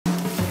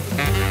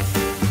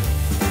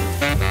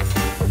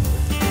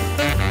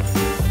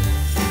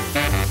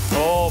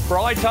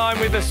Fly time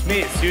with the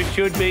Smiths. You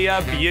should be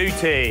a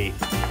beauty.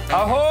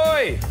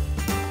 Ahoy!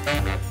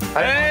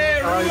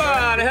 Hey,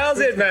 Ruan, how's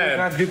it,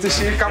 man? Good to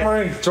see you. Come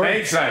on in.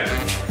 Thanks, mate.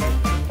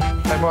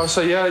 Hey, Mark, so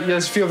yeah,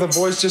 there's a few of the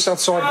boys just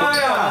outside.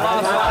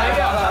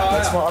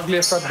 That's my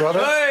ugly fat brother.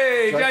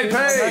 Hey,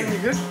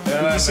 JP. Good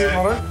to see you,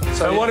 Mark.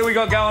 So what do we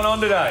got going on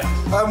today?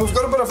 We've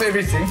got a bit of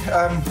everything.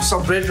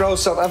 Some bread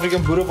rolls, South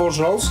African boereworst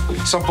rolls,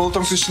 some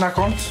biltong to snack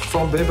on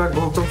from bareback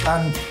biltong,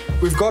 and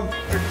we've got...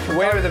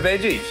 Where are the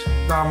veggies?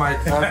 No, mate,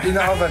 in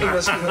the oven.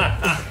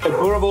 The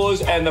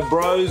boereworst and the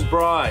bros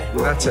braai.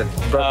 That's it.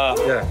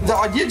 Yeah. The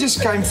idea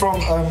just came from,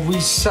 we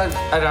sat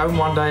at home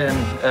one day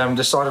and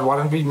decided why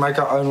don't we make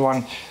our own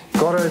one.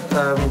 Got a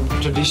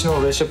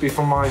traditional recipe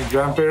from my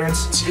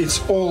grandparents. It's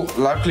all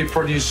locally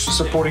produced,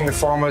 supporting the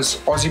farmers,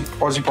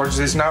 Aussie produce.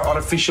 There's no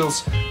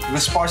artificials. The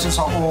spices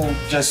are all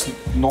just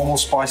normal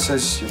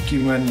spices, your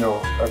cumin,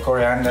 your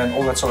coriander, and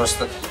all that sort of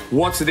stuff.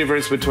 What's the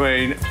difference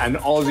between an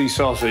Aussie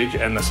sausage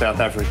and the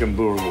South African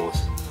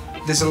boereworst?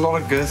 There's a lot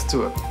of girth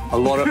to it. A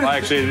lot of,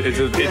 actually,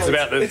 it's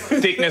about the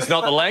thickness,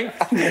 not the length.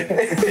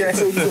 Yes,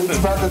 it's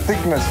about the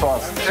thickness for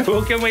us.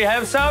 Well, can we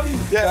have some?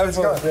 Yeah, let's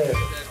go. Yeah.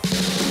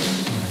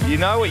 You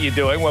know what you're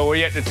doing. Well, we're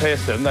yet to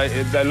test them.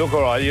 They look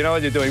all right. You know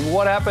what you're doing.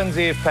 What happens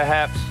if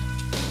perhaps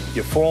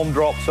your form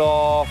drops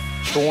off,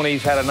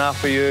 Thorny's had enough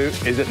for you?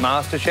 Is it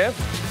MasterChef?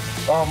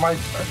 Oh, mate,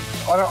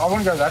 I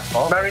wouldn't go that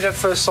far. Married at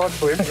first sight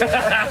for him.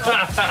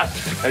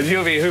 And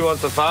you'll be Who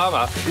Wants the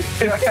Farmer?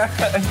 Here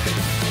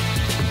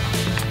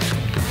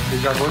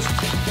you go, boys.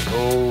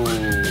 Oh.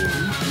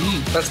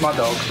 That's my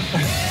dog.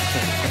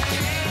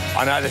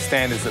 I know the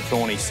standards that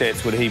Thorny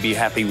sets. Would he be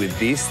happy with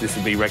this? This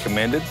would be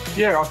recommended?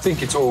 Yeah, I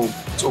think it's all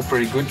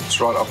pretty good. It's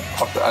right up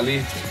the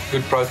alley.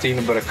 Good protein,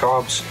 a bit of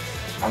carbs,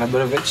 and a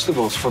bit of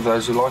vegetables for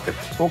those who like it.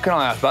 Well, can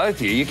I ask both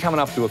of you? You're coming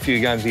up to a few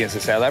games against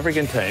the South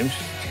African teams.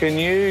 Can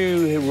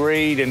you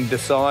read and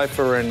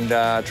decipher and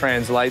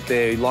translate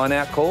their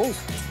line-out calls?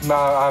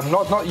 No,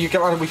 not. We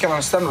can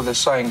understand what they're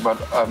saying, but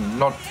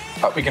not.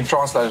 We can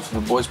translate it for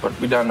the boys, but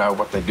we don't know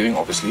what they're doing,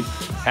 obviously.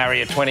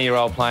 Harry, a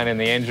 20-year-old playing in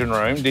the engine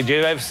room. Did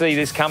you ever see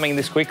this coming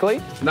this quickly?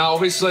 No,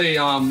 obviously,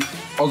 I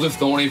was with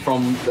Thorny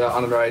from the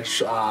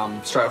underage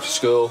straight after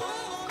school.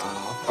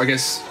 I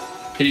guess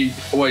he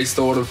always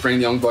thought of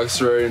bringing the young blokes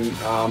through, and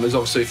there's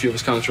obviously a few of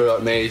us coming through,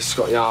 like me,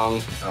 Scott Young,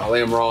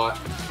 Liam Wright,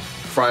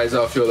 Fraser,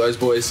 a few of those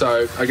boys.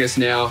 So I guess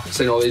now,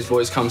 seeing all these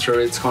boys come through,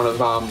 it's kind of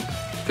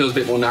feels a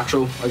bit more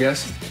natural, I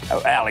guess.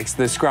 Oh, Alex,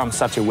 the scrum's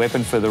such a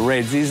weapon for the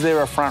Reds. Is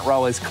there a front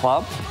rowers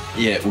club?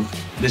 Yeah,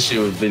 this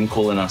year we've been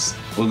calling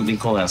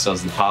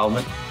ourselves the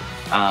Parliament.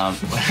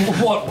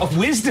 What,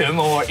 wisdom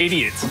or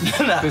idiots?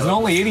 No, there's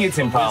normally idiots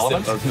in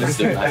Parliament.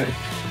 Wisdom,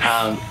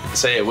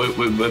 so yeah,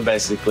 we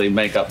basically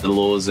make up the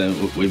laws, and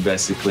we're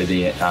basically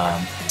we're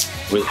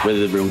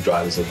the real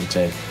drivers of the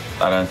team.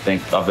 I don't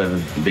think I've ever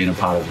been a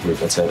part of a group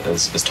that's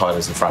as tight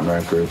as the front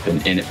row group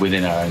and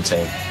within our own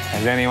team.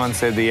 Has anyone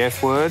said the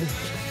F word?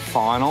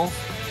 Final?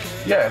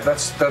 Yeah,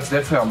 that's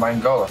definitely our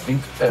main goal, I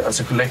think, as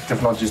a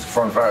collective, not just the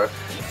front row.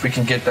 If we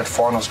can get that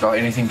finals goal,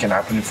 anything can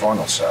happen in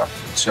finals, so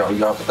that's how we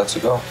go, but that's a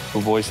goal.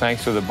 Well, boys,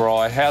 thanks for the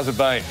braai. How's it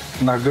been?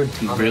 No, good.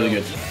 Really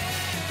good.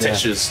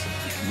 Textures,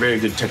 very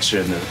good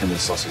texture in the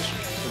sausage.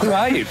 Who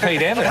are you,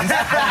 Pete Evans?